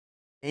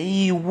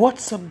Hey,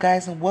 what's up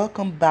guys, and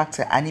welcome back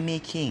to Anime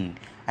King.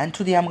 And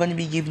today I'm going to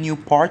be giving you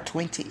part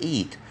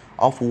 28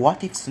 of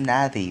What If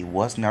Tsunade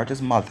Was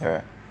Naruto's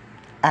Mother.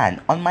 And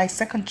on my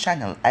second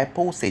channel I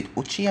posted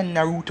Uchiha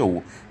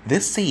Naruto the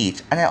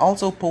Sage, and I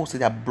also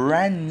posted a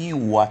brand new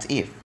What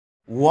If.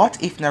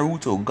 What if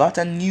Naruto got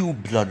a new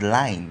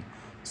bloodline?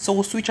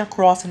 So switch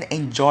across and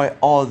enjoy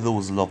all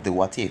those lovely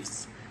what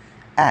ifs.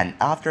 And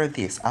after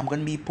this I'm going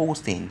to be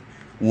posting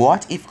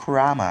What if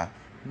Kurama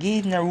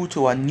gave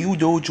Naruto a new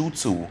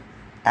dojutsu,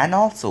 and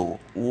also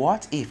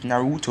what if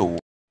Naruto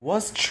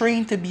was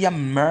trained to be a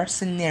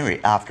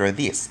mercenary after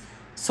this.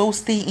 So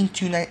stay in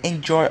tune and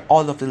enjoy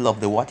all of the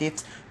lovely what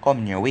ifs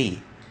coming your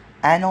way.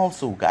 And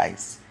also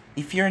guys,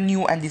 if you're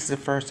new and this is the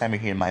first time you're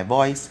hearing my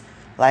voice,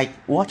 like,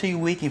 what are you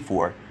waiting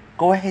for?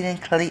 Go ahead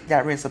and click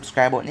that red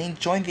subscribe button and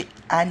join the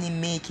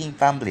Anime King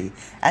family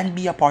and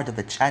be a part of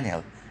the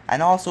channel.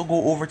 And also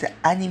go over to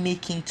Anime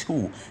King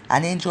 2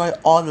 and enjoy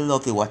all the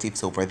lovely what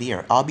ifs over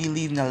there. I'll be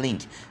leaving a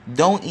link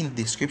down in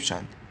the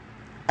description.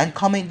 And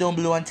comment down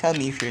below and tell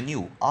me if you're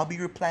new. I'll be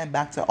replying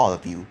back to all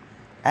of you.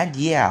 And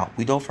yeah,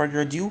 without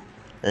further ado,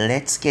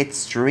 let's get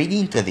straight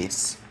into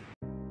this.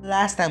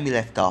 Last time we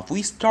left off,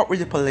 we start with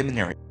the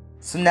preliminary.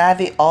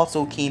 Tsunade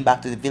also came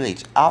back to the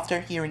village after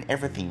hearing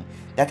everything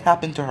that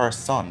happened to her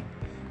son.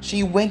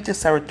 She went to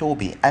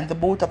Sarutobi and the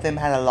both of them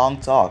had a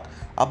long talk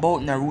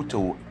about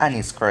Naruto and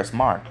his curse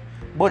mark.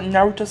 But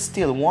Naruto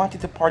still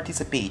wanted to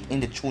participate in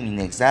the Chunin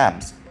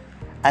exams.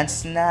 And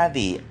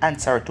Tsunade and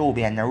Sarutobi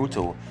and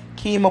Naruto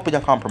came up with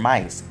a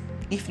compromise.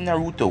 If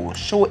Naruto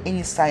showed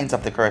any signs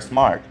of the curse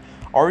mark,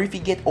 or if he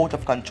get out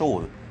of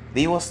control,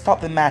 they will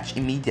stop the match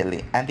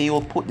immediately and they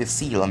will put the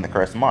seal on the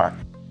curse mark.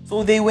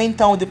 So they went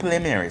down with the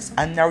preliminaries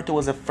and Naruto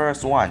was the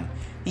first one.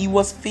 He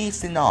was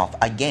facing off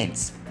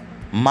against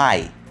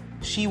Mai.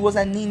 She was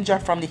a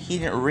ninja from the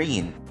Hidden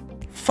Rain,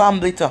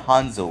 family to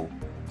Hanzo.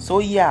 So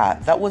yeah,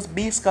 that was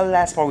basically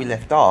last where we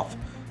left off.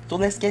 So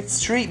let's get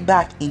straight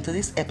back into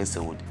this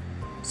episode.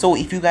 So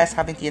if you guys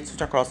haven't yet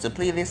switched across the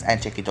playlist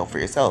and check it out for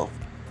yourself.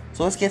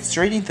 So let's get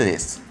straight into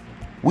this.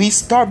 We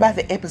start by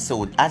the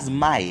episode as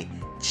Mai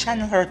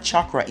channeled her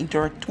chakra into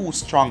her two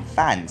strong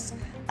fans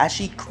as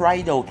she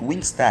cried out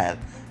wind style,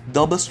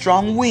 "Double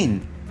strong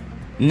wind!"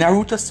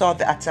 Naruto saw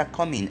the attack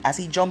coming as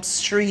he jumped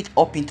straight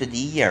up into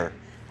the air.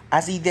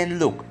 As he then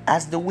looked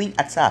as the wind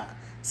attack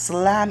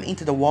slammed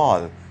into the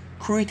wall,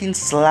 creating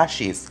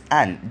slashes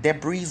and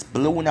debris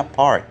blown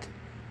apart.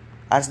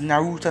 As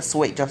Naruto's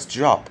sweat just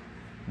dropped.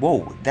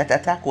 Whoa, that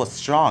attack was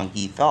strong,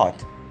 he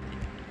thought.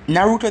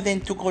 Naruto then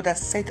took out a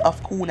set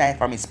of kunai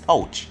from his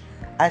pouch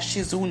as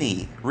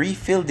Shizune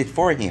refilled it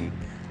for him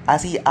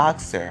as he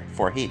asked her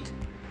for it.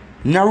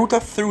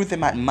 Naruto threw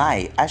them at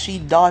Mai as she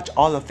dodged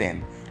all of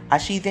them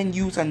as she then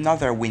used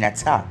another wind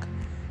attack.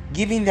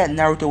 Given that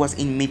Naruto was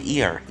in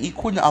mid-air, he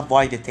couldn't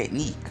avoid the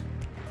technique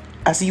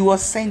as he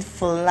was sent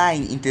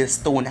flying into the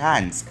stone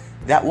hands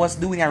that was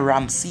doing a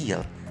ram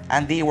seal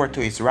and they were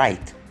to his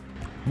right.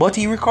 But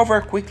he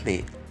recovered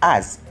quickly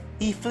as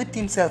he flipped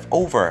himself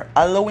over,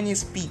 allowing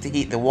his feet to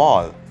hit the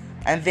wall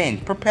and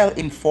then propelled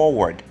him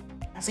forward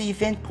as he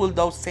then pulled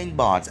out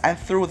senbons and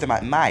threw them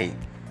at Mai.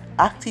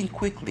 Acting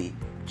quickly,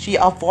 she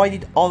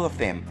avoided all of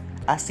them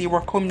as they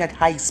were coming at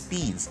high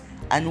speeds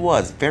and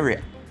was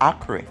very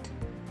accurate.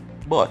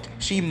 But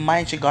she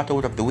managed to got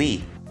out of the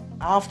way.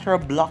 After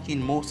blocking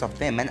most of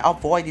them and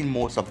avoiding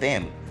most of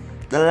them,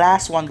 the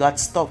last one got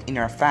stuck in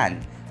her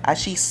fan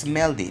as she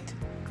smelled it.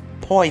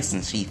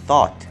 Poison, she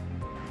thought.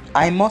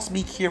 I must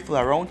be careful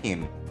around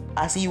him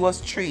as he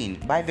was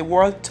trained by the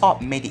world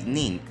top medic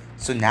named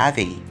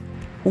Tsunade.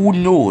 Who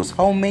knows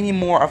how many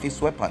more of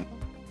his weapons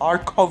are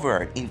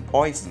covered in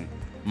poison,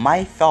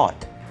 Mai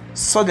thought.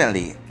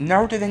 Suddenly,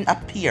 Naruto then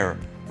appeared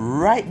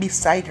right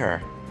beside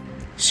her.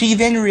 She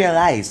then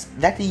realized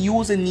that he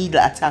used a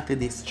needle attack to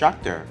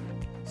distract her,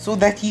 so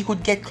that he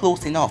could get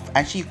close enough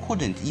and she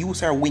couldn't use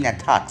her wind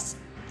attacks.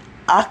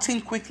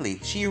 Acting quickly,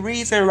 she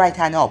raised her right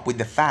hand up with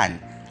the fan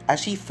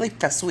as she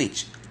flipped a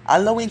switch,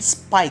 allowing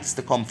spikes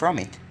to come from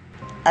it,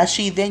 as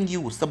she then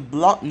used to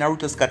block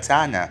Naruto's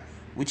katana,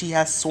 which he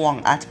has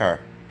swung at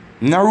her.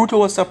 Naruto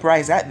was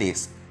surprised at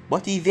this,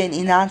 but he then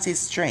enhanced his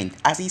strength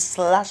as he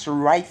slashed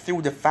right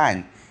through the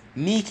fan,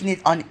 making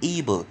it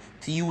unable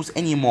to use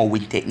any more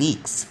wind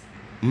techniques.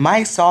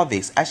 Mai saw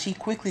this as she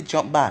quickly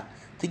jumped back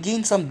to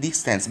gain some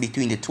distance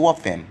between the two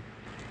of them,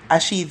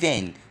 as she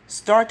then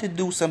started to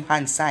do some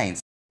hand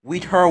signs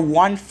with her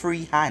one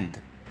free hand.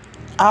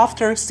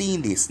 After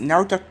seeing this,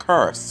 Naruto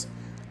cursed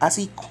as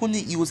he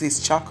couldn't use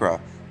his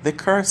chakra. The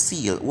curse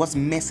seal was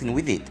messing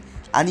with it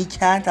and he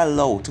can't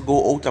allow to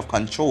go out of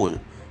control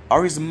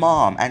or his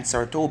mom and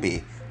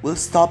Sarutobi will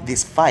stop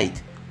this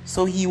fight,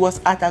 so he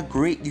was at a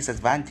great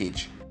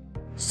disadvantage.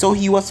 So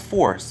he was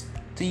forced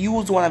to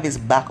use one of his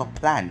backup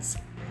plans.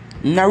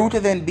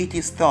 Naruto then bit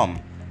his thumb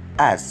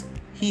as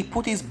he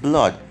put his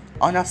blood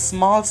on a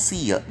small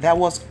seal that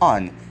was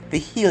on the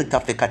hilt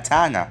of the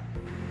katana.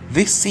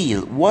 This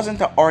seal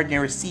wasn't an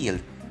ordinary seal,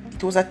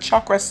 it was a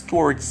chakra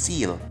stored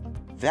seal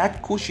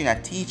that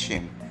Kushina teach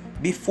him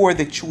before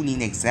the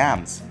Chunin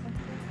exams.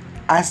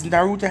 as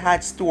Naruto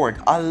had stored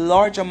a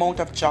large amount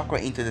of chakra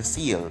into the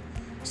seal,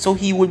 so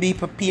he would be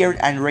prepared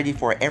and ready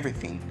for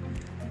everything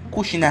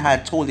Kushina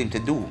had told him to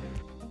do.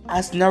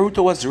 As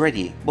Naruto was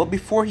ready, but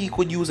before he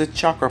could use a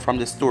chakra from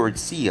the storage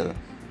seal,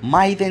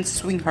 Mai then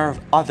swung her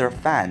other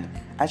fan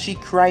as she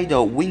cried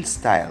out wind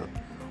style,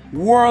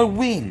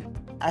 "Whirlwind!"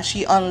 as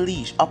she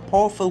unleashed a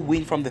powerful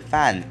wind from the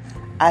fan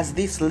as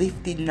this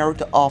lifted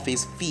Naruto off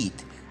his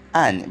feet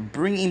and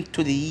bring him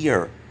to the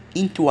air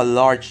into a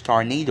large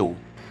tornado.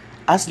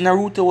 As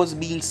Naruto was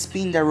being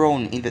spinned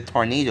around in the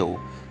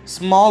tornado,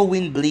 small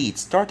wind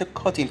blades started to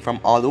cut him from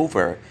all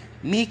over,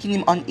 making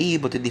him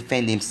unable to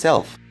defend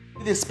himself.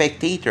 To the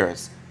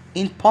spectators,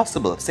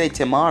 "Impossible," said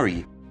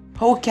Temari.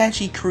 "How can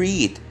she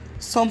create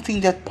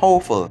something that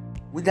powerful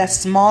with that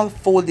small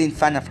folding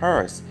fan of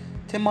hers?"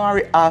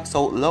 Temari asked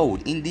out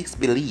loud in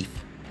disbelief,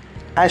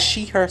 as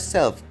she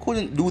herself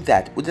couldn't do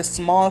that with the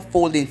small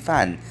folding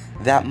fan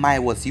that Mai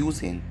was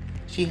using.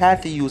 She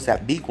had to use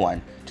that big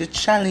one to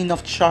channel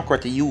enough chakra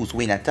to use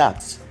when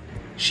attacks.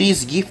 "She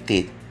is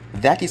gifted,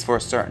 that is for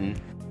certain,"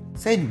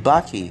 said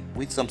Baki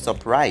with some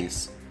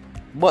surprise.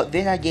 "But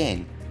then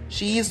again,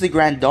 she is the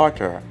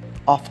granddaughter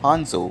of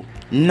Hanzo."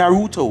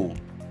 "Naruto!"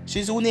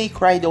 Shizune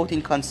cried out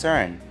in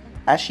concern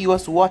as she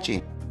was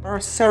watching her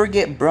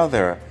surrogate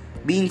brother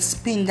being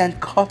spinned and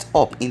caught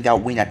up in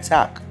that wind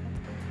attack.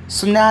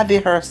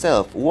 Tsunade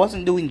herself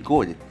wasn't doing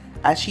good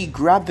as she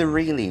grabbed the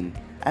railing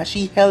as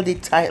she held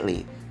it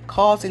tightly,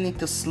 causing it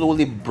to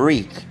slowly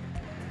break.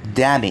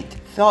 "Damn it,"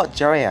 thought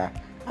Jiraiya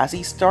as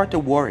he started to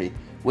worry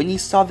when he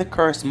saw the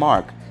curse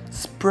mark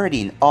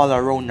spreading all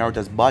around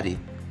Naruto's body.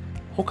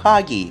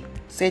 "Hokage,"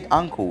 said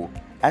Anko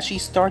as she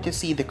started to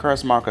see the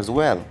curse mark as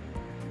well.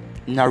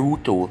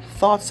 Naruto,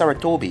 thought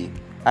Sarutobi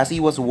as he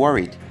was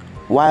worried,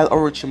 while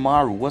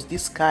Orochimaru was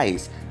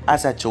disguised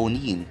as a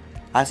Jonin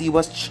as he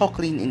was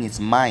chuckling in his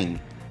mind.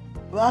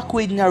 Back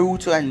with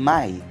Naruto and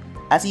Mai,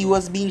 as he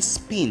was being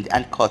spinned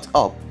and cut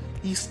up,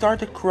 he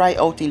started to cry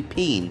out in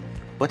pain,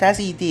 but as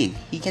he did,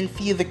 he can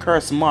feel the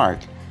curse mark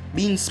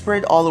being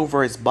spread all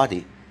over his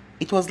body.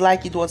 It was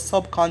like it was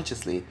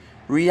subconsciously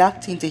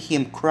reacting to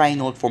him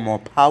crying out for more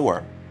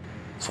power.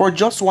 For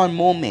just one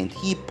moment,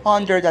 he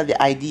pondered at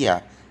the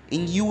idea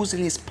in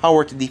using his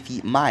power to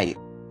defeat Mai,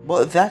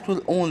 but that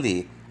will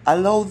only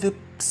allow the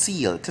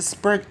seal to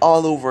spread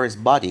all over his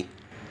body.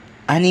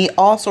 And he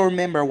also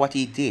remembered what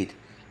he did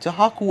to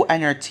Haku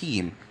and her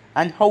team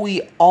and how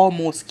he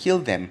almost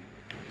killed them.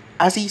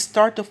 As he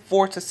started to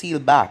force the seal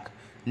back,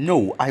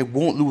 "No, I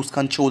won't lose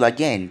control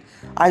again.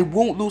 I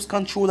won't lose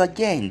control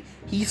again,"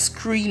 he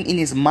screamed in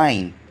his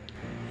mind.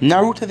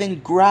 Naruto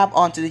then grabbed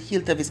onto the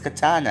hilt of his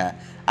katana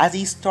as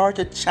he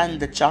started to channel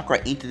the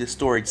chakra into the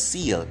storage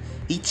seal.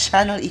 He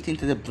channeled it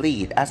into the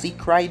blade as he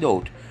cried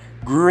out,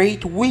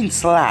 "Great wind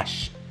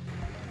slash!"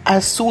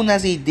 As soon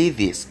as he did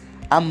this,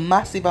 a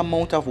massive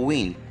amount of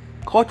wind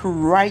cut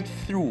right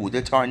through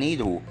the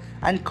tornado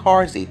and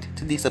caused it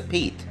to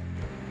dissipate.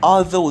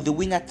 Although the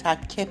wind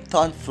attack kept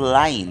on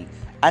flying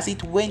as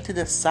it went to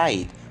the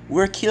side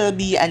where Killer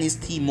Bee and his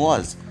team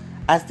was,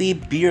 as they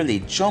barely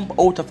jumped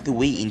out of the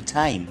way in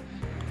time.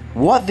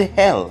 "What the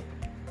hell?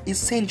 Is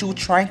Senju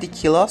trying to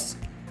kill us?"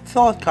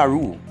 thought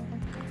Karu.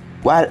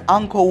 While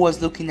Anko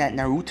was looking at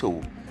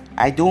Naruto,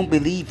 "I don't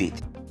believe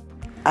it.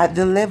 At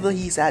the level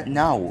he's at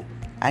now,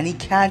 and he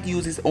can't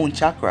use his own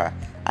chakra,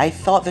 I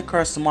thought the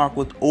curse mark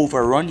would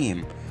overrun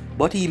him,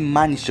 but he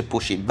managed to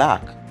push it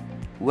back.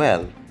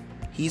 Well,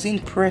 he's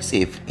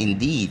impressive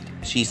indeed,"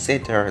 she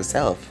said to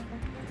herself.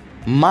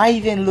 Mai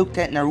then looked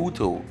at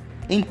Naruto.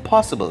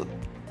 "Impossible.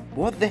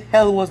 What the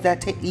hell was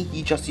that technique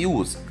he just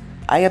used?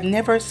 I have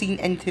never seen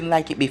anything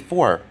like it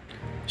before,"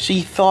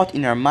 she thought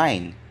in her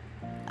mind.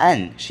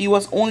 And she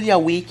was only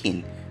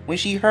awakened when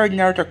she heard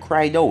Naruto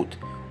cried out,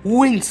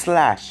 "Wind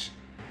slash!"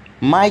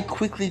 Mai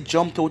quickly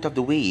jumped out of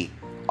the way.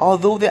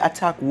 Although the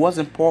attack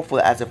wasn't powerful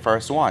as the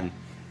first one,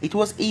 it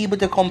was able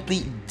to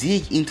complete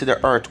dig into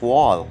the earth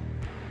wall.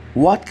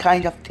 What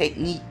kind of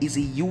technique is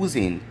he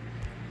using?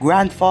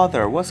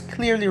 Grandfather was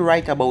clearly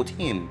right about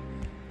him.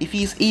 If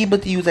he is able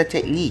to use a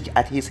technique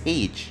at his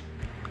age.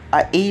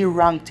 A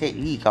A-rank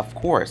technique, of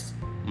course,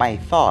 Mai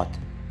thought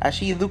as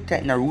she looked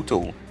at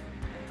Naruto,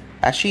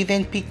 as she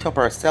then picked up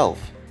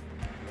herself.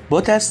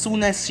 But as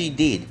soon as she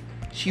did,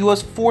 she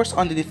was forced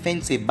on the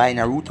defensive by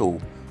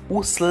Naruto,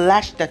 who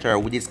slashed at her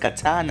with his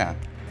katana.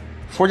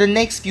 For the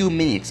next few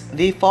minutes,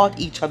 they fought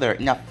each other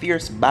in a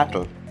fierce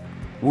battle,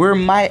 where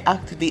Mai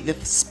activated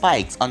the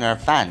spikes on her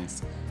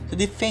fans to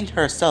defend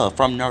herself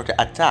from Naruto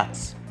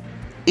attacks.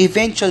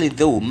 Eventually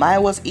though, Mai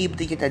was able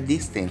to get a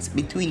distance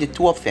between the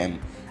two of them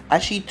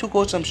as she took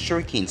out some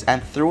shurikens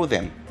and threw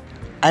them,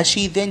 as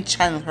she then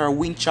channeled her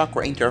wind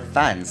chakra into her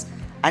fans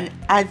and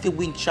added the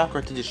wind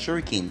chakra to the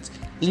shurikens,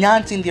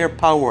 enhancing their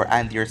power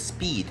and their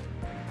speed.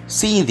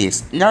 Seeing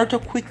this,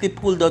 Naruto quickly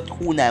pulled out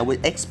kunai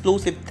with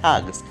explosive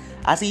tags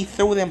as he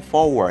threw them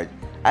forward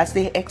as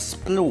they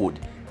explode,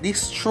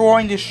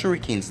 destroying the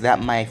shurikens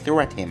that Mai threw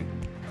at him.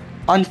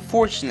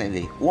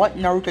 Unfortunately, what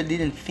Naruto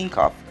didn't think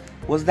of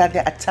was that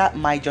the attack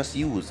Mai just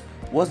used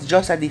was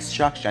just a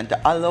distraction to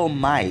allow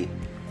Mai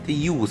to to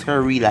use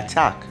her real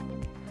attack.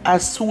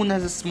 As soon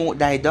as the smoke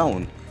died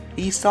down,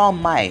 he saw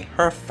Mai,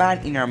 her fan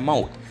in her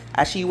mouth,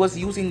 as she was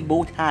using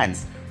both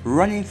hands,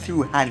 running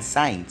through hand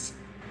signs.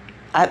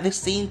 At the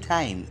same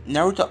time,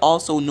 Naruto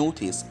also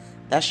noticed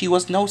that she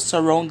was now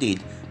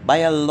surrounded by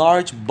a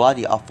large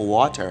body of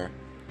water,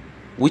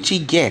 which he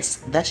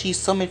guessed that she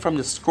summoned from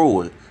the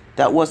scroll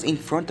that was in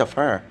front of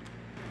her.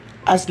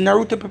 As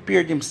Naruto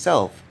prepared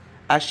himself,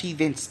 as she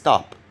then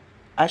stopped,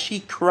 as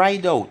she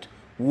cried out,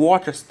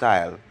 "Water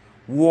style,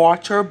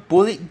 water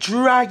bullet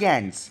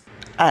dragons!"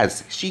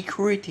 as she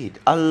created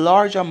a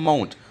large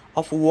amount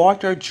of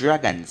water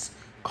dragons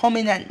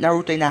coming at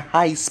Naruto in a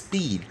high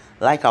speed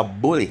like a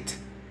bullet.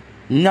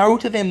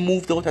 Naruto then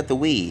moved out of the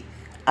way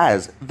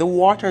as the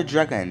water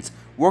dragons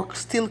were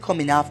still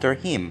coming after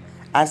him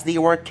as they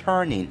were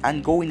turning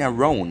and going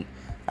around.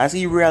 As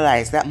he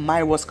realized that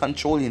Mai was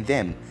controlling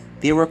them,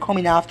 they were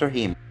coming after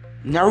him.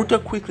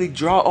 Naruto quickly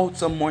drew out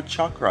some more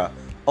chakra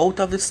out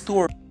of the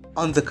store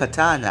on the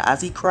katana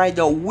as he cried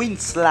out "Wind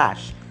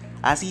Slash"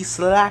 as he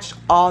slashed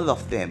all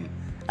of them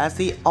as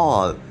they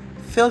all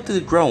fell to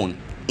the ground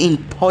in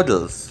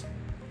puddles.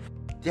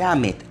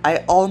 "Damn it,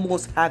 I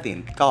almost have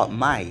him," thought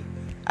Mai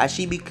as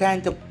she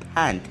began to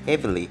pant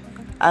heavily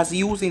as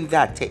using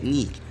that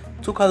technique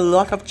took a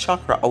lot of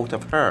chakra out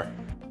of her.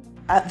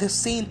 At the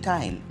same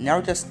time,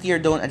 Naruto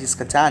stared down at his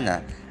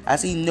katana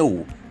as he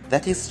knew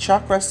that his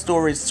chakra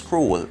storage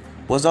scroll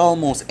was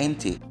almost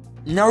empty.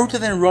 Naruto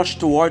then rushed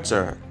towards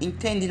her,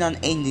 intending on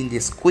ending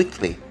this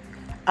quickly.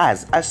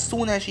 As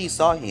soon as she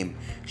saw him,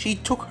 she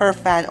took her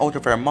fan out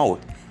of her mouth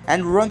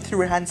and ran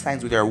through her hand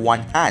signs with her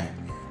one hand,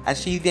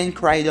 as she then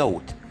cried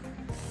out,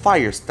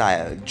 "Fire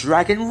style,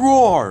 dragon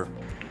roar!"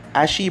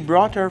 as she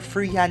brought her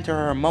free hand to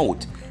her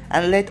mouth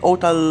and let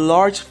out a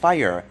large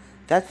fire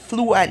that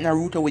flew at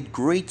Naruto with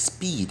great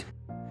speed.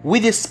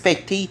 With the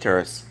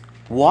spectators,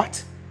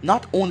 what?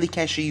 Not only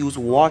can she use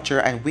water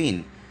and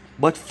wind,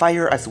 but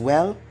fire as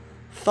well?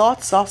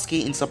 Thought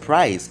Sasuke in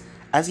surprise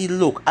as he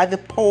looked at the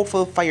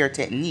powerful fire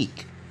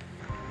technique.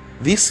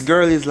 This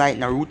girl is like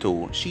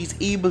Naruto, she's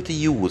able to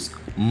use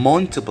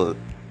multiple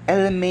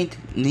element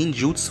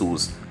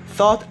ninjutsus,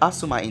 thought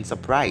Asuma in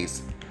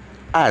surprise.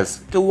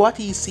 As to what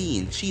he's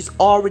seen, she's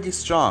already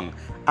strong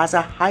as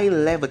a high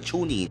level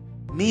chunin,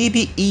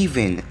 maybe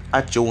even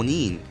a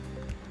jonin,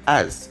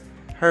 as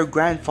her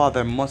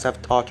grandfather must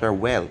have taught her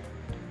well.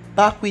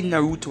 Back with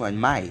Naruto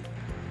and Mai.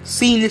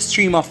 Seeing the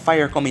stream of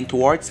fire coming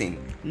towards him,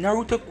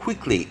 Naruto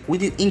quickly, with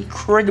his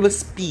incredible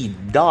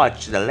speed,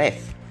 dodged to the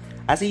left,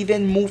 as he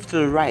then moved to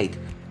the right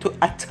to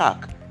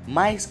attack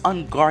Mai's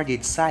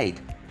unguarded side.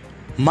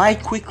 Mai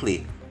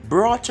quickly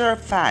brought her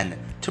fan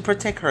to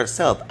protect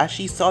herself as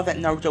she saw that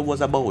Naruto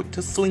was about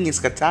to swing his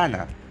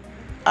katana,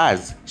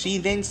 as she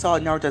then saw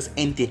Naruto's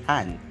empty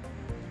hand.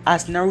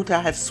 As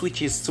Naruto had switched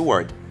his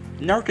sword,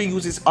 Naruto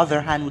used his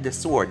other hand with the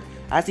sword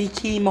as he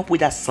came up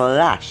with a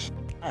slash,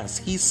 as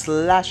he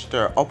slashed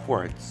her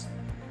upwards.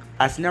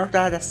 As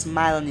Naruto had a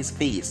smile on his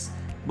face,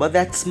 but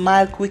that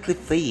smile quickly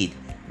faded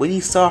when he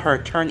saw her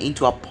turn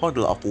into a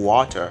puddle of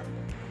water.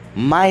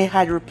 Mai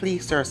had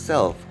replaced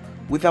herself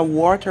with a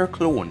water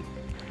clone.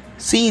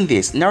 Seeing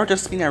this, Naruto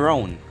spun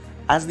around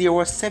as there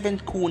were 7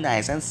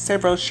 kunais and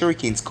several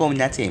shurikens coming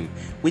at him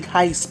with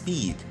high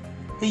speed.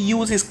 He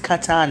used his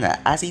katana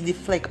as he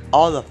deflected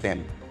all of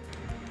them.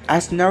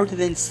 As Naruto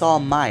then saw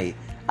Mai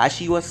as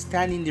she was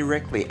standing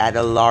directly at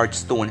the large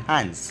stone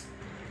hands.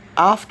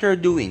 After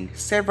doing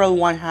several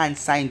one-hand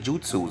sign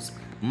jutsus,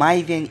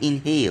 Mai then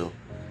inhaled.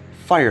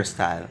 "Fire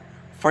style,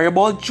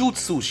 fireball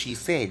jutsu," she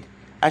said,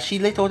 as she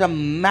let out a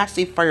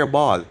massive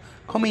fireball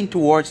coming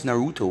towards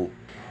Naruto.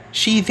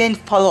 She then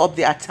followed up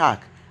the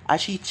attack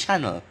as she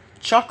channeled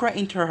chakra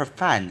into her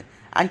fan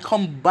and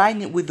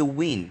combined it with the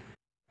wind,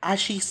 as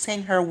she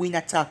sent her wind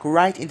attack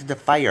right into the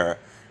fire,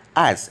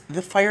 as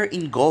the fire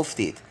engulfed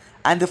it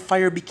and the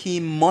fire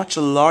became much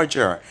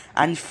larger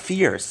and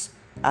fierce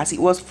as it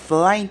was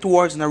flying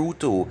towards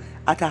Naruto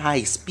at a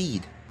high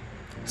speed.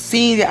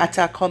 Seeing the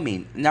attack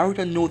coming,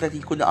 Naruto knew that he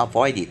couldn't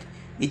avoid it.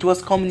 It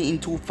was coming in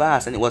too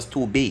fast and it was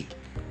too big,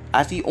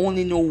 as he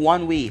only knew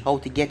one way how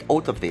to get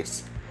out of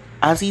this.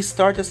 As he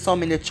started to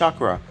summon the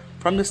chakra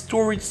from the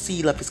storage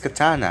seal of his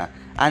katana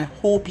and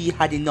hope he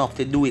had enough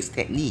to do his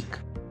technique.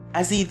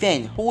 As he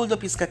then held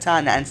up his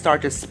katana and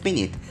started to spin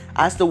it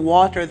as the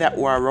water that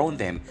were around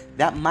them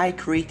that Mai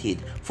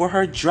created for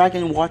her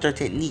dragon water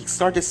technique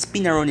started to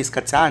spin around his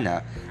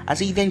katana, as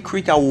he then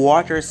created a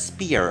water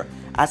spear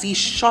as he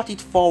shot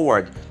it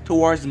forward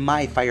towards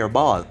Mai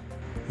fireball.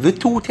 The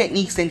two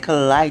techniques then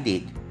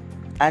collided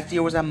as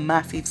there was a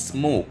massive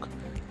smoke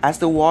as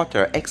the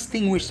water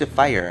extinguished the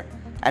fire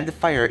and the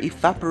fire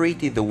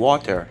evaporated the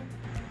water.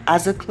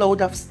 As a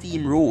cloud of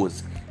steam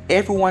rose,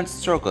 everyone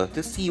struggled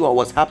to see what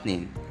was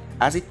happening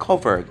as it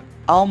covered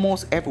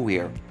almost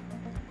everywhere.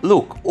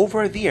 "Look,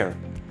 over there,"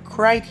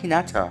 cried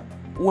Hinata,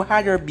 who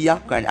had her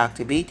Byakugan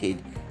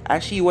activated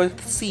as she was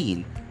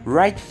seen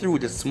right through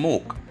the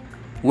smoke.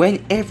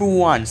 When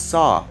everyone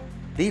saw,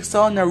 they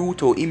saw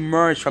Naruto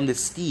emerge from the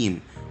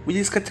steam with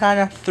his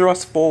katana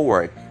thrust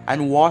forward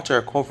and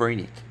water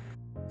covering it.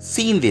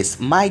 Seeing this,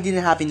 Mai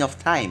didn't have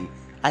enough time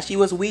as she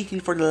was waiting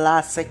for the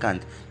last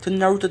second to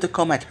Naruto to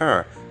come at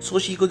her so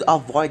she could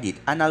avoid it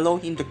and allow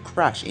him to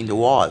crash in the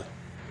wall.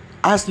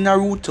 As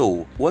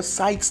Naruto was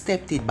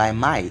sidestepped by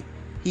Mai,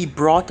 he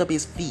brought up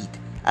his feet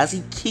as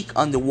he kicked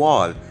on the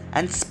wall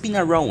and spin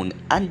around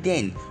and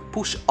then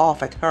push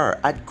off at her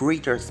at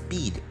greater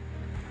speed.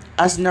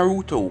 As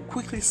Naruto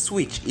quickly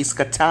switched his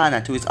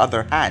katana to his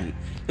other hand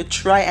to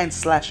try and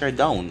slash her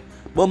down,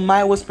 but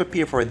Mai was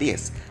prepared for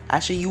this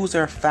as she used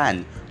her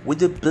fan with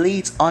the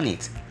blades on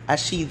it as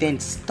she then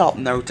stopped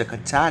Naruto's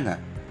katana.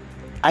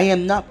 "I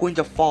am not going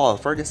to fall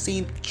for the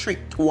same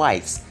trick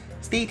twice,"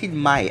 stated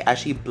Mai as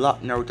she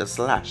blocked Naruto's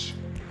slash.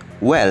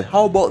 "Well,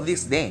 how about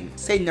this then?"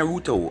 said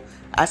Naruto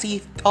as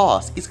he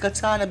tossed his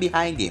katana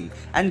behind him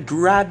and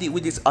grabbed it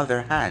with his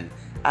other hand.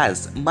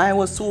 As Mai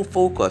was so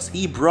focused,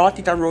 he brought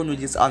it around with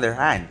his other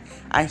hand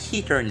and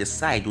hit her in the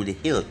side with the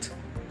hilt.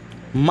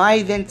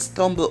 Mai then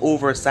stumbled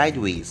over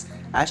sideways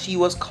as she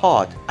was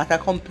caught at a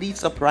complete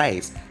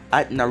surprise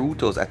at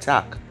Naruto's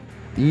attack.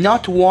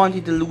 Not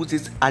wanting to lose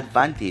his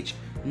advantage,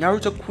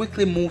 Naruto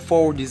quickly moved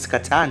forward with his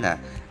katana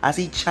as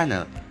he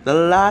channeled the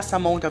last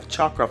amount of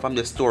chakra from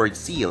the storage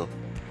seal,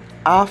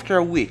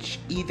 after which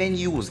he then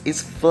used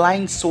his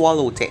flying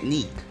swallow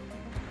technique,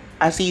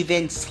 as he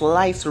then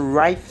sliced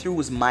right through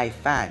his Mai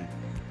fan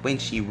when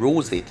she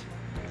rose it,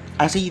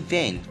 as he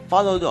then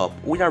followed up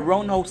with a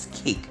roundhouse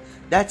kick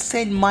that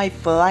sent Mai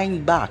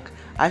flying back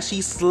as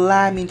she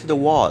slammed into the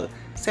wall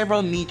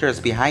several meters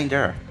behind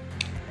her.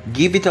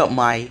 "Give it up,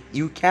 Mai,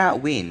 you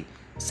can't win,"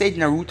 said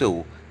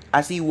Naruto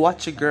as he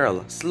watched the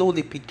girl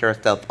slowly pick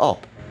herself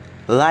up.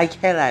 "Like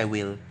hell I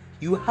will.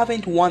 You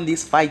haven't won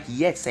this fight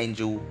yet,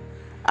 Senju,"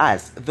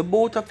 as the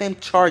both of them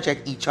charged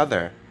at each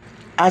other.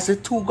 As the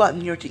two got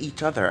near to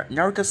each other,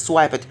 Naruto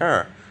swiped at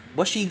her,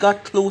 but she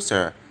got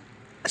closer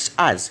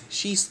as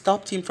she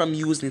stopped him from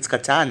using his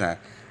katana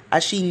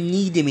as she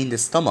kneed him in the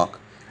stomach.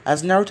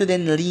 As Naruto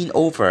then leaned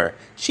over,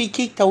 she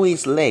kicked away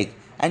his leg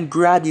and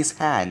grabbed his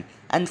hand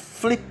and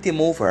flipped him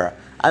over,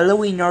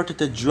 allowing Naruto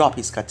to drop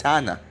his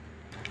katana.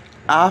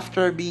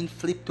 After being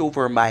flipped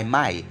over by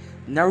Mai,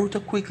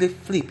 Naruto quickly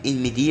flipped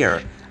in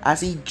midair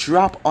as he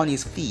dropped on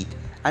his feet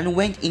and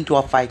went into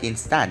a fighting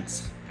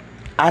stance.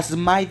 As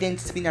Mai then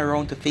spin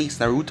around to face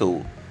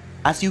Naruto,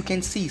 "As you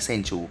can see,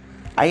 Senju,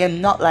 I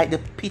am not like the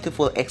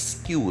pitiful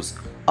excuse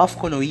of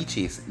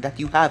Konoichis that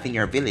you have in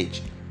your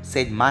village,"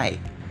 said Mai,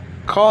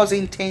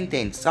 causing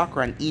Tenten,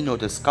 Sakura and Ino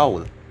to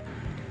scowl.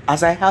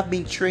 "As I have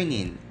been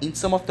training in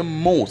some of the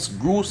most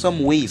gruesome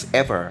ways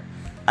ever,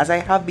 as I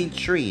have been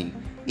trained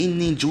in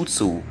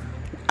ninjutsu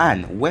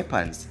and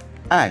weapons,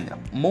 and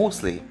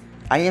mostly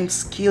I am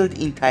skilled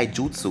in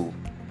taijutsu."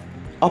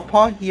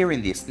 Upon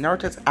hearing this,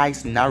 Naruto's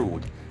eyes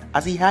narrowed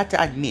as he had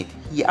to admit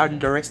he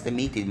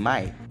underestimated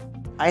Mai.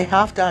 "I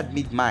have to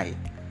admit, Mai,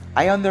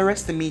 I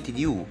underestimated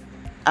you,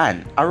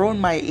 and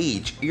around my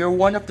age, you're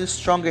one of the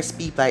strongest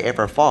people I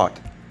ever fought."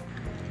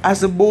 As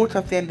the both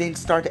of them then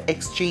started to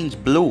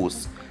exchange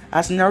blows,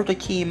 as Naruto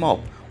came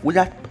up with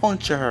that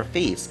punch to her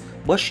face,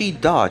 but she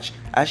dodged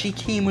as she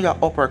came with an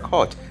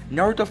uppercut.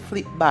 Naruto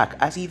flipped back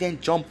as he then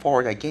jumped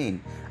forward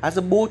again, as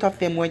the both of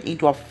them went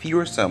into a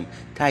fearsome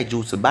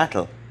taijutsu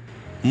battle.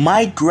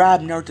 Mai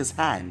grabbed Naruto's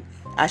hand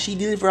as she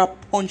delivered a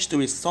punch to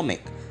his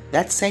stomach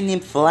that sent him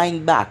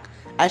flying back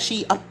as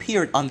she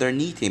appeared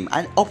underneath him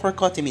and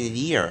uppercut him in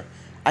the air,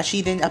 as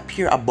she then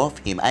appeared above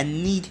him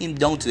and kneed him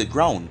down to the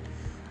ground.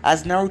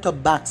 As Naruto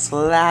back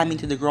slammed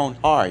into the ground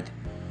hard,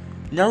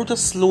 Naruto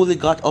slowly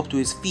got up to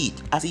his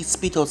feet as he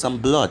spit out some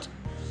blood.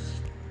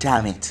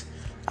 "Damn it,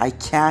 I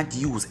can't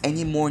use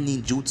any more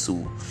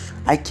ninjutsu.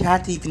 I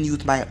can't even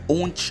use my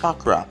own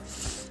chakra.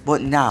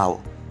 But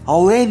now,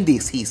 I'll end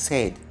this," he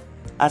said,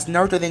 as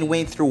Naruto then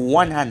went through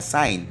one hand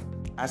sign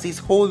as his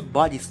whole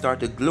body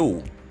started to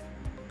glow.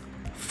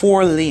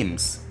 4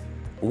 limbs,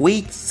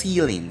 weight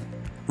ceiling,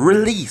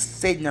 release,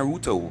 said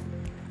Naruto,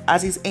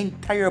 as his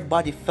entire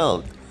body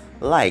felt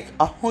like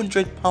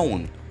 100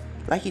 pounds,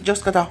 like he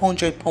just got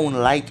 100 pounds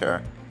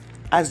lighter,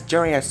 as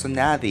Jiraiya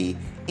Tsunade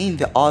in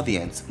the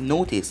audience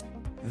noticed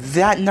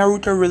that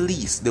Naruto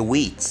released the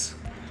weights.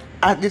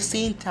 At the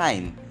same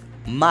time,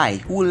 Mai,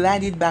 who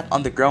landed back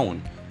on the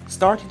ground,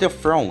 started to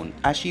frown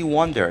as she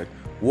wondered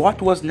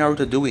what was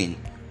Naruto doing,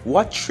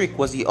 what trick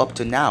was he up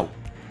to now.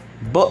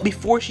 But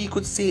before she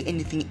could say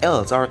anything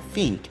else or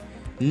think,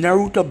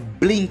 Naruto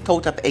blinked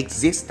out of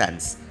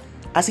existence.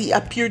 As he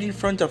appeared in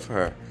front of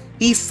her,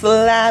 he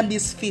slammed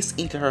his fist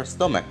into her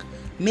stomach,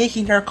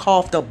 making her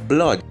cough up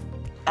blood.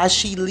 As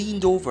she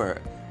leaned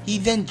over, he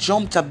then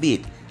jumped a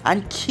bit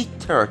and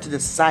kicked her to the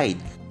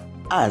side.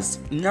 As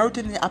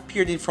Naruto then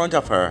appeared in front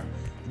of her,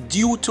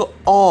 due to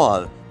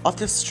all of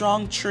the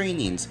strong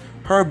trainings,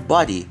 her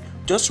body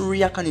just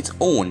reacted on its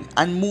own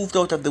and moved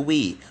out of the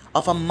way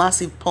of a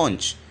massive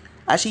punch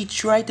as she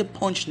tried to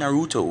punch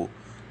Naruto,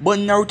 but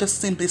Naruto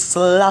simply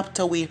slapped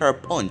away her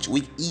punch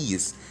with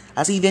ease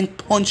as he then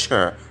punched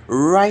her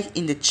right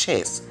in the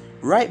chest,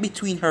 right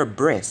between her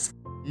breasts,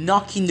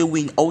 knocking the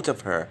wind out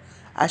of her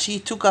as she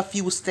took a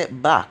few steps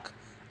back.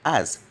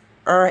 As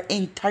Her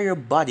entire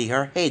body,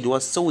 her head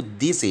was so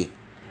dizzy.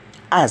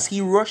 As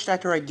he rushed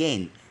at her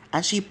again,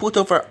 and she put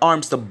up her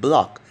arms to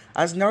block.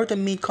 As Naruto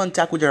made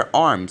contact with her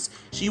arms,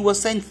 she was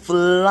sent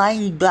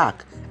flying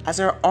back as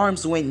her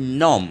arms went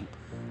numb.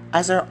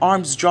 As her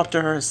arms dropped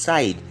to her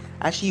side,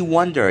 as she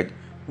wondered,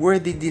 where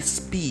did this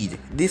speed,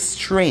 this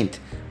strength,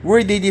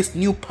 where did this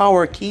new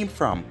power came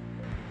from?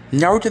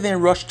 Naruto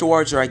then rushed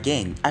towards her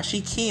again as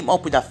she came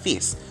up with a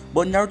fist,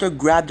 but Naruto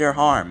grabbed her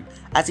arm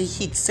as he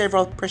hit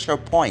several pressure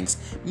points,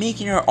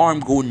 making her arm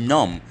go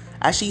numb.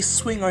 As she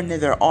swung her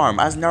nether arm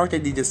as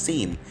Naruto did the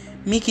same,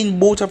 making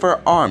both of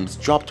her arms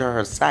drop to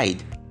her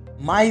side.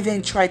 Mai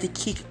then tried to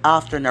kick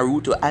after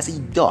Naruto as he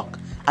ducked,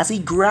 as he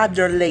grabbed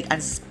her leg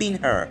and spin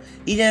her.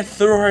 He then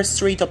threw her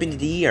straight up into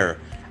the air,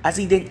 as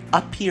he then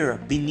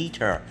appeared beneath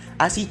her,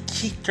 as he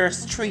kicked her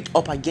straight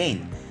up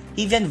again.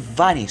 He then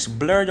vanished,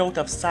 blurred out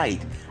of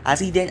sight, as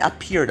he then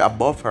appeared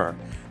above her.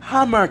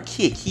 Hammer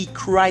kick, he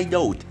cried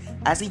out,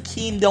 as he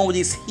came down with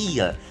his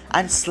heel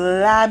and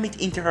slammed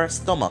it into her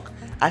stomach,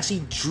 as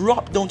she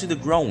dropped down to the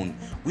ground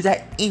with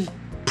an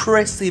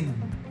impressive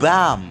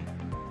bam.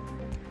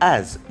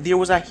 As there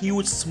was a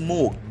huge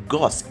smoke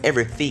gust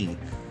everything,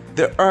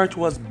 the earth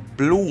was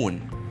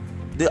blown.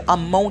 The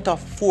amount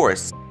of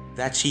force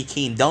that she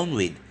came down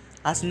with,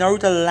 as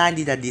Naruto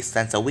landed a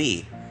distance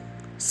away.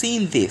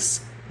 Seeing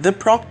this, the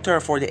proctor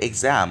for the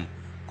exam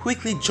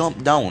quickly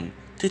jumped down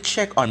to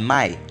check on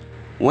Mai.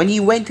 When he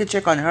went to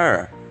check on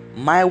her,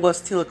 Mai was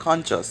still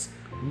conscious,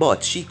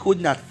 but she could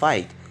not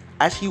fight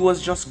as she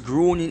was just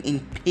groaning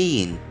in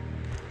pain.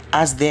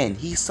 As then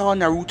he saw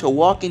Naruto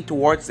walking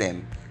towards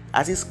him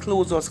as his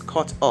clothes was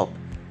cut up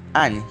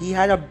and he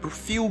had a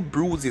few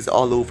bruises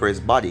all over his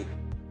body.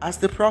 As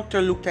the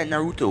proctor looked at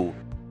Naruto,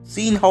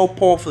 seeing how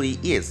powerful he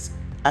is,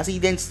 as he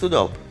then stood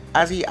up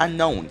as he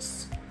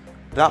announced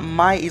that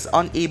Mai is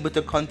unable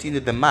to continue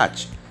the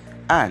match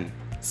and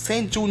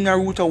Senju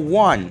Naruto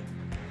won.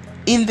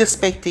 In the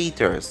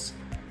spectators,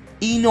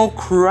 Ino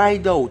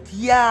cried out,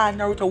 "Yeah,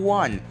 Naruto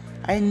won!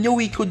 I knew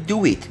he could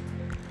do it!"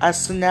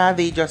 As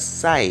Tsunade just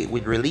sighed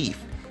with relief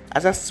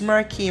as a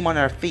smirk came on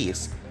her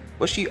face,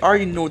 but she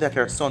already knew that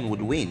her son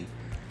would win,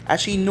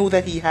 as she knew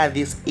that he had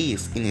this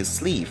ace in his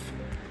sleeve.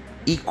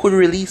 He could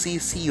release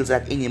his seals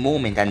at any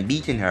moment and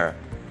beaten her,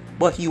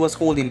 but he was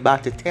holding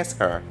back to test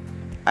her.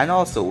 And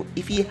also,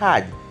 if he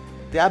had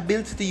the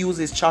ability to use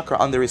his chakra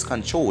under his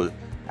control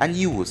and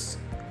use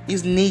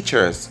his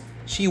natures,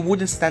 she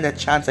wouldn't stand a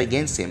chance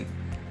against him.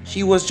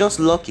 She was just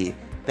lucky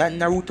that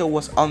Naruto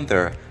was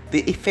under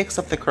the effects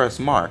of the curse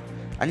mark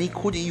and he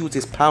couldn't use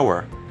his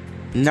power.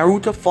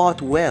 Naruto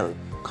fought well,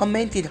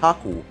 commented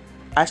Haku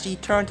as she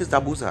turned to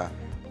Zabuza.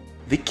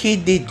 "The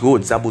kid did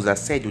good," Zabuza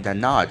said with a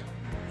nod.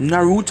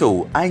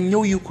 "Naruto, I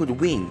know you could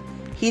win,"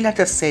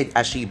 Hinata said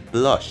as she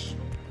blushed.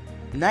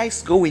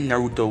 "Nice going,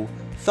 Naruto,"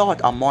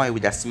 thought Amoy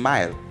with a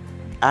smile.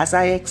 "As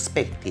I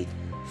expected,"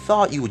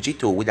 thought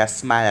Yujito with a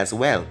smile as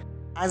well.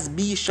 As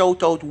B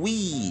shouted out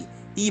 "Wee,"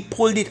 he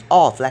pulled it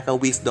off like a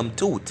wisdom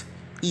tooth.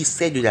 He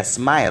said with a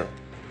smile.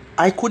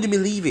 "I couldn't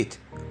believe it.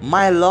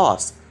 My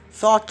loss,"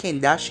 thought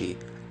Kendashi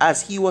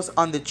as he was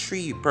on the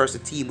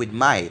 3-person team with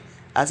Mai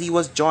as he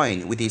was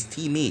joined with his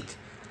teammate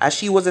as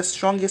she was the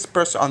strongest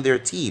person on their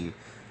team.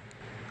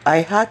 "I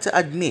had to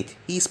admit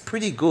he's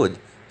pretty good,"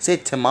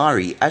 said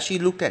Temari as she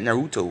looked at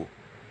Naruto.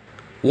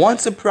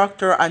 Once the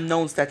proctor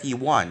announced that he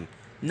won,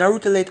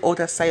 Naruto let out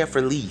a sigh of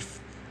relief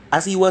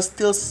as he was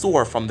still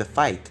sore from the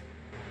fight.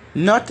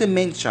 Not to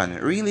mention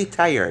really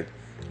tired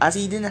as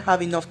he didn't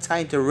have enough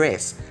time to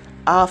rest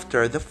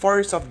after the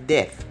forest of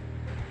death.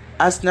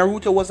 As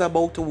Naruto was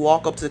about to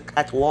walk up to the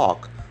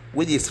catwalk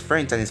with his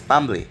friends and his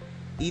family,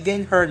 he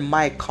then heard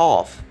Mai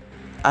cough.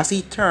 As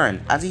he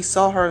turned, as he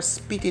saw her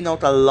spitting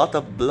out a lot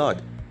of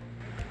blood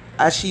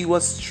as she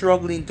was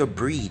struggling to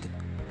breathe.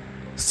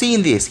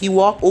 Seeing this, he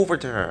walked over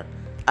to her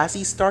as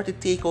he started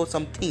to take out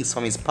some things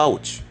from his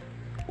pouch.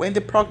 When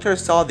the proctor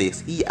saw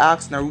this, he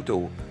asked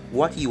Naruto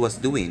what he was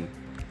doing,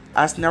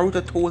 as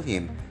Naruto told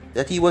him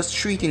that he was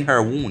treating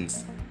her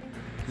wounds.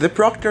 The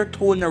proctor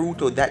told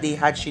Naruto that they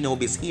had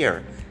shinobi's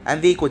here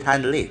and they could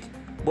handle it,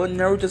 but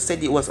Naruto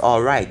said it was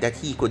alright, that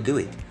he could do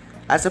it,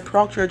 as the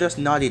proctor just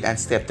nodded and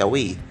stepped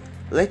away,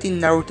 letting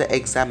Naruto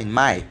examine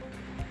Mai.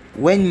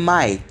 When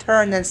Mai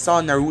turned and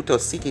saw Naruto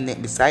sitting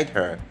beside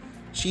her,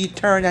 she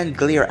turned and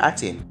glared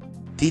at him.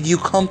 "Did you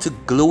come to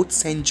gloat,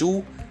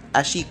 Senju?"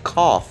 as she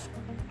coughed.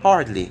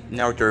 "Hardly,"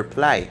 Naruto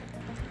replied,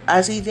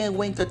 as he then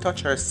went to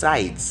touch her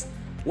sides.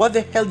 "What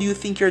the hell do you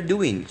think you're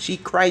doing?" she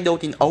cried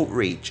out in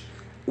outrage,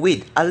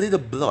 with a little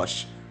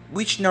blush,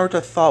 which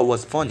Naruto thought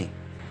was funny.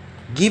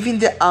 Given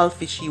the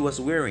outfit she was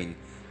wearing,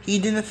 he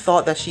didn't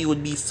thought that she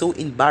would be so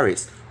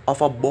embarrassed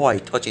of a boy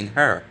touching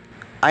her.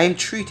 "I am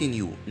treating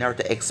you,"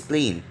 Naruto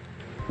explained.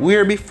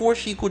 Where before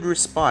she could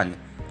respond,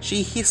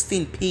 she hissed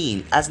in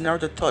pain as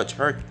Naruto touched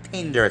her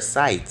tender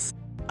sides.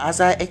 "As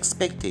I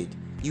expected,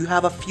 you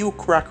have a few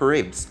cracked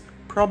ribs,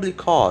 probably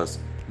caused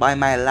by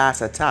my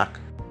last attack."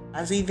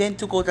 As he then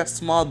took out a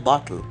small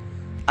bottle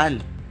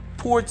and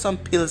poured some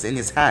pills in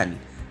his hand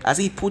as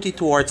he put it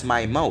towards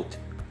my mouth.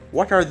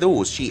 "What are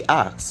those?" she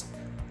asked.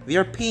 They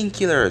are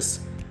painkillers,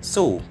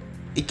 so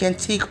it can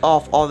take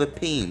off all the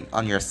pain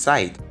on your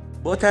side.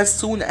 But as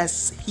soon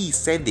as he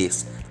said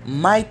this,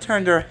 Mai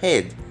turned her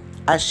head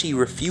as she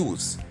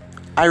refused.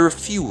 I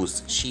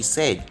refuse, she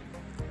said.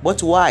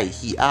 But why?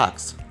 He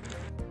asked.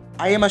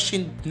 I am a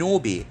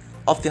shinobi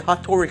of the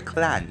Hattori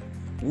clan,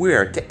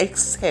 where to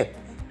accept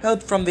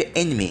help from the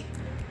enemy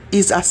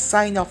is a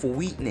sign of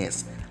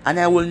weakness, and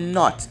I will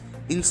not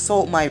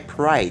insult my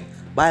pride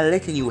by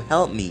letting you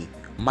help me,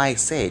 Mai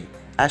said,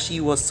 as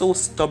she was so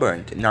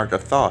stubborn, Naruto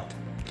thought.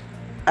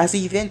 As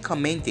he then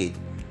commented,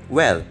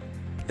 well,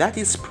 that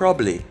is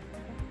probably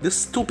the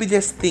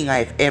stupidest thing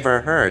I've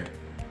ever heard.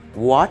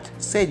 What?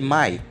 Said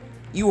Mai.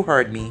 You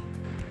heard me.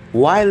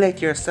 Why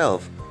let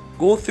yourself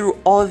go through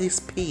all this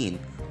pain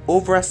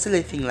over a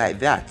silly thing like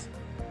that?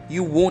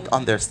 You won't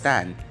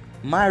understand,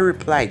 Mai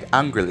replied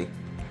angrily.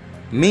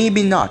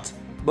 Maybe not,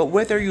 but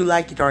whether you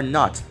like it or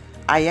not,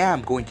 I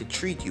am going to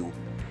treat you.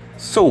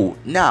 So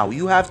now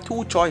you have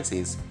two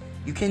choices.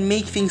 You can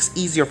make things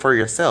easier for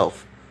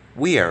yourself,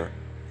 where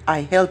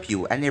I help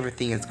you and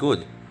everything is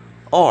good,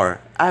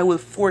 or I will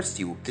force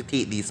you to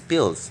take these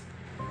pills.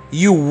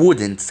 You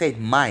wouldn't, said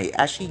Mai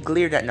as she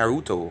glared at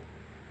Naruto.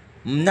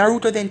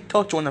 Naruto then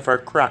touched one of her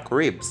cracked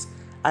ribs,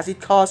 as it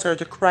caused her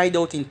to cry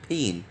out in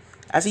pain,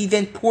 as he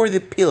then poured the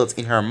pills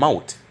in her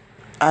mouth.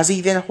 As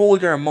he then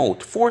held her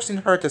mouth, forcing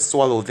her to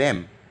swallow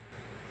them.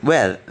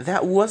 Well,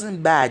 that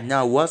wasn't bad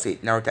now, was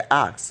it? Naruto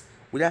asked,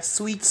 with a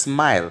sweet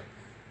smile.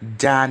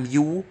 Damn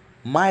you,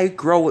 Mai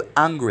growled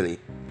angrily.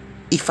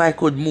 If I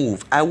could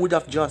move, I would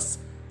have just...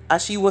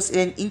 As she was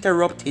then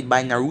interrupted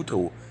by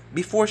Naruto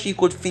before she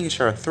could finish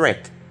her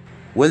threat.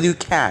 Well, you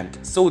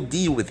can't, so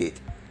deal with it.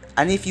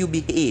 And if you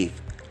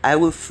behave, I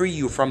will free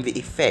you from the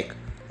effect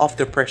of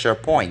the pressure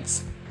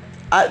points.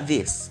 At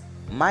this,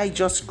 Mai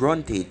just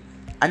grunted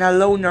and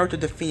allowed Naruto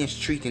to finish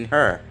treating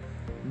her.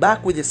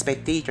 Back with the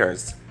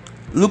spectators.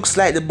 Looks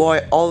like the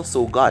boy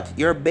also got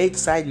your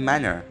bedside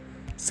manner,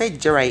 said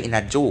Jirai in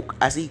a joke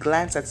as he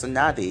glanced at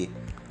Tsunade.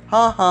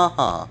 Ha ha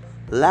ha,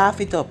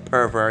 laugh it up,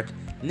 pervert.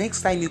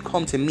 Next time you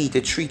come to me to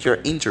treat your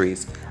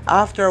injuries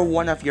after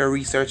one of your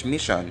research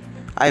mission,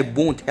 I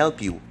won't help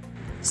you,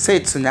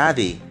 said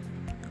Tsunade.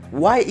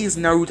 Why is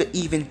Naruto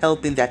even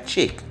helping that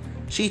chick?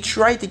 She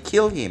tried to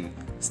kill him,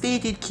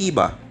 stated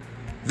Kiba.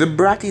 The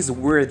brat is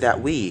weird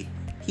that way.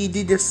 He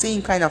did the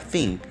same kind of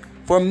thing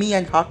for me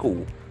and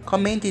Haku,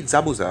 commented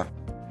Zabuza.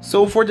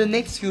 So for the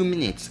next few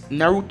minutes,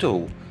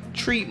 Naruto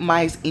treated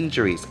Mai's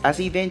injuries as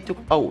he then took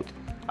out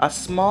a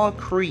small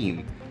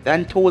cream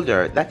and told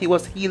her that it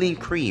was healing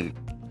cream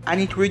and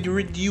it would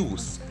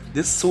reduce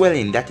the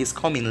swelling that is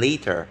coming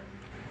later.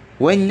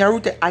 When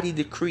Naruto added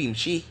the cream,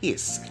 she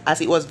hissed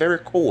as it was very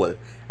cold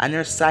and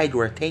her sides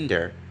were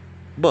tender.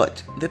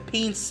 But the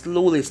pain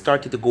slowly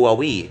started to go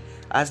away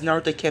as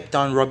Naruto kept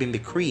on rubbing the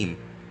cream.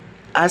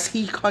 As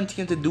he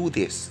continued to do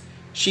this,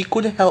 she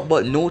couldn't help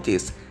but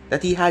notice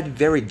that he had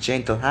very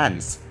gentle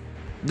hands.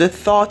 The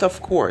thought,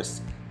 of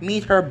course,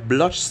 made her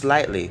blush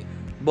slightly,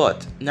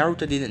 but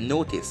Naruto didn't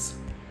notice.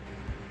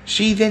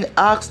 She then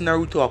asked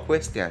Naruto a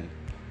question.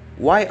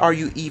 Why are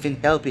you even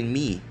helping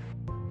me?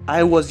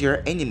 I was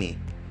your enemy.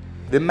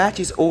 The match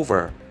is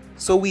over,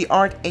 so we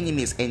aren't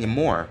enemies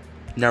anymore,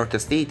 Naruto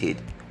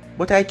stated.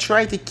 But I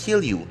tried to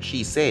kill you,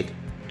 she said.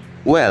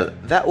 Well,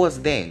 that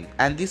was then,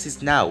 and this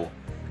is now.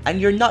 And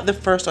you're not the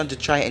first one to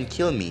try and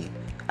kill me,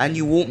 and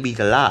you won't be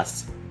the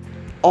last.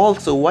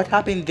 Also, what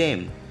happened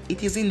then?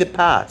 It is in the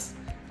past,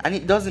 and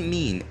it doesn't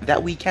mean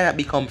that we cannot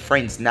become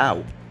friends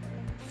now.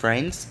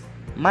 Friends?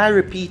 Mai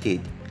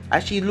repeated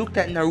as she looked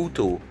at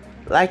Naruto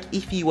like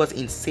if he was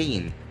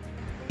insane.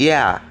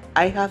 Yeah,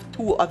 I have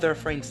two other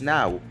friends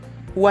now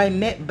who I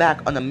met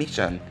back on a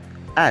mission,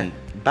 and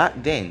back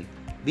then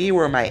they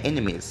were my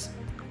enemies.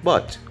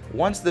 But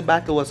once the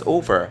battle was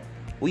over,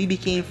 we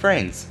became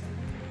friends.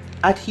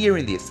 At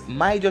hearing this,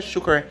 Mai just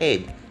shook her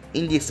head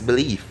in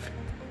disbelief.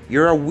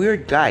 You're a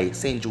weird guy,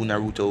 Senju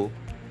Naruto.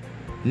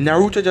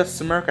 Naruto just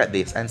smirked at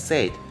this and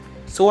said,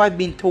 so I've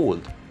been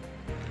told.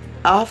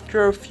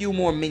 After a few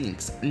more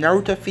minutes,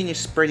 Naruto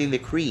finished spreading the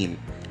cream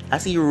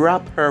as he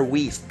wrapped her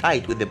waist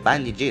tight with the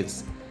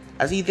bandages,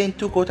 as he then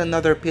took out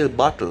another pill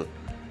bottle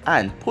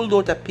and pulled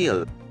out a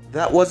pill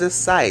that was the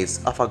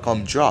size of a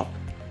gumdrop.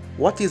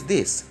 What is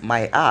this?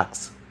 Mai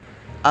asked.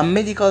 A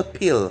medical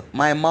pill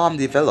my mom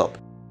developed.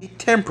 It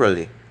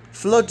temporarily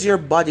floods your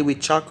body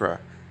with chakra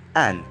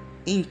and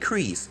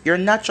increase your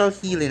natural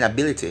healing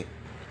ability.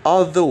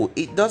 Although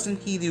it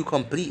doesn't heal you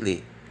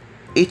completely,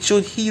 it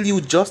should heal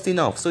you just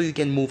enough so you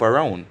can move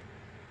around.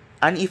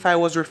 And if I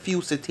was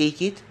refused to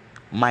take it,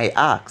 Mai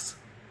asked.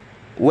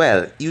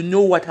 Well, you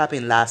know what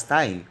happened last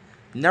time,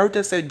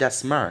 Naruto said with a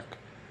smirk,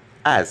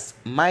 as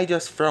Mai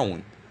just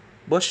frowned,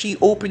 but she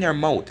opened her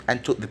mouth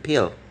and took the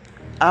pill.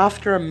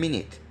 After a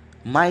minute,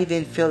 Mai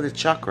then felt the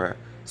chakra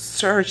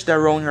surged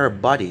around her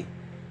body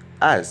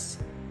as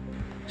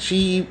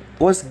she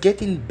was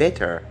getting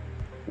better.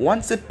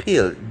 Once the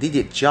pill did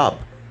its job,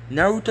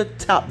 Naruto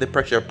tapped the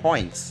pressure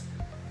points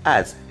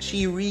as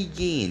she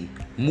regained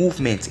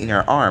movements in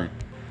her arm.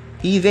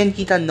 He then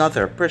hit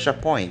another pressure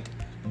point,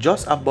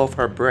 just above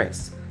her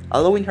breast,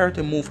 allowing her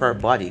to move her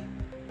body.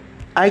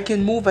 "I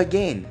can move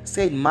again,"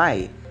 said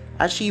Mai,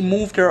 as she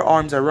moved her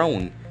arms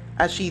around,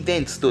 as she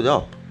then stood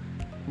up.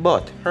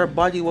 But her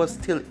body was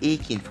still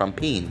aching from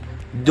pain.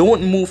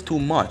 "Don't move too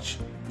much.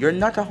 You're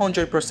not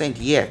 100%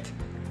 yet,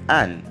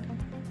 and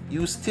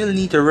you still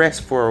need to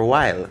rest for a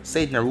while,"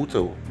 said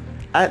Naruto.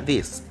 At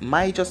this,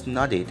 Mai just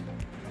nodded.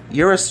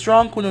 "You're a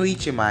strong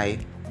kunoichi, Mai,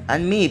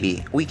 and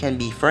maybe we can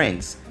be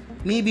friends.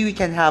 Maybe we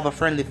can have a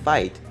friendly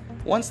fight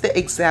once the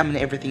exam and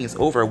everything is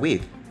over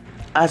with,"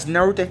 as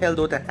Naruto held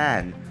out a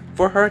hand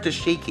for her to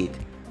shake it.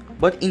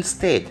 But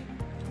instead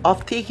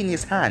of taking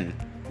his hand,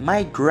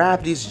 Mai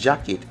grabbed his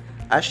jacket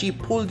as she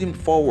pulled him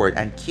forward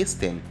and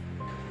kissed him.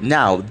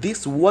 Now,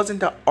 this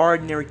wasn't an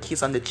ordinary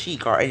kiss on the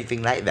cheek or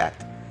anything like that.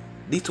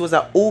 This was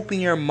an open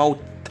your mouth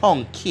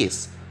tongue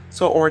kiss,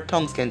 so our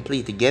tongues can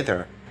play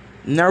together.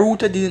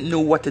 Naruto didn't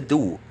know what to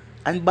do,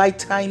 and by the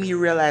time he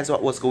realized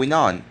what was going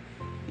on,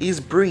 his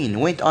brain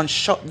went on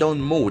shutdown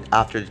mode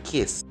after the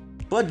kiss.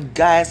 But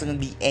guys, I'm gonna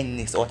be ending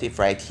this what if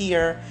right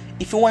here.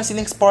 If you want to see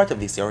the next part of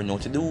this, you already know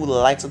what to do.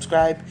 Like,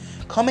 subscribe,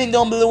 comment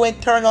down below, and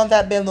turn on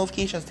that bell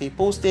notification to stay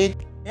posted.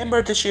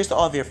 Remember to share to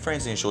all of your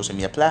friends in your social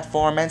media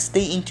platform, and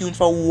stay in tune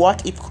for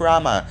what if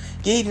Kurama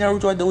gave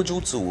Naruto a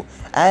dojutsu,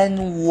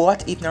 and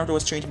what if Naruto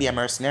was trained to be a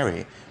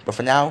mercenary. But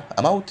for now,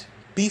 I'm out.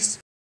 Peace.